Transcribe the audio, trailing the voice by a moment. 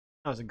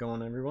How's it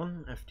going,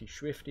 everyone?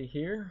 FT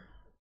here.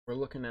 We're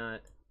looking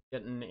at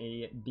getting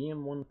a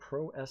DM1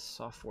 Pro S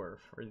software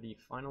for the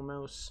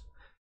Finalmouse,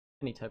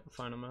 any type of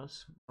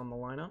Finalmouse on the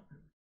lineup.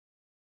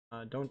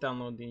 Don't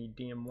download the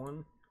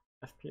DM1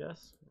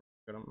 FPS.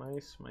 Go to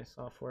my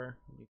software.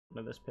 You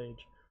come to this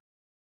page.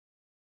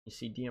 You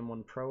see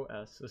DM1 Pro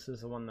S. This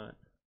is the one that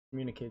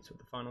communicates with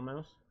the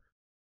Finalmouse.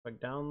 Click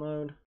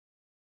download.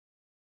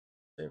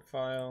 Save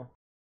file.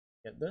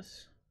 Get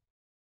this.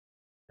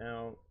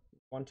 Now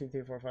 1, 2,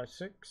 3, 4, 5,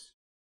 6.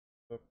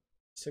 So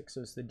 6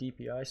 is the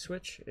DPI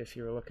switch if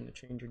you're looking to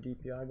change your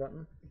DPI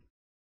button.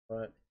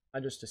 But I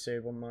just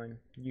disabled mine.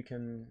 You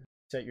can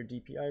set your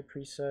DPI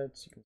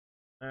presets, you can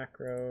set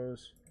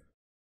macros.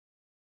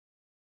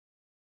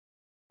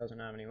 Doesn't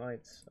have any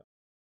lights, so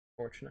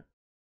unfortunate.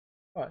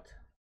 But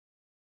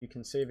you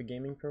can save a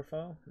gaming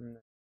profile and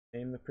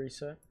name the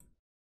preset.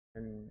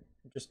 And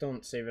just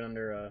don't save it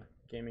under a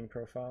gaming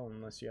profile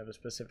unless you have a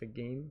specific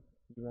game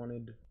you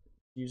wanted to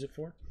use it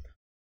for.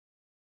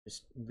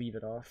 Just leave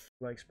it off,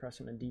 likes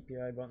pressing a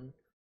DPI button.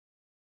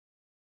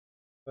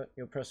 But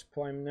you'll press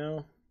apply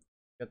now,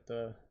 get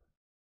the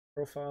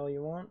profile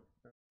you want,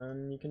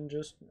 and you can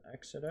just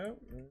exit out.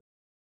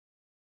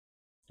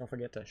 Don't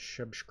forget to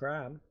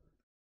subscribe,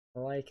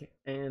 like,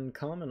 and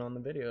comment on the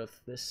video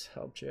if this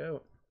helped you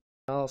out.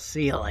 I'll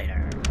see you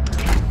later.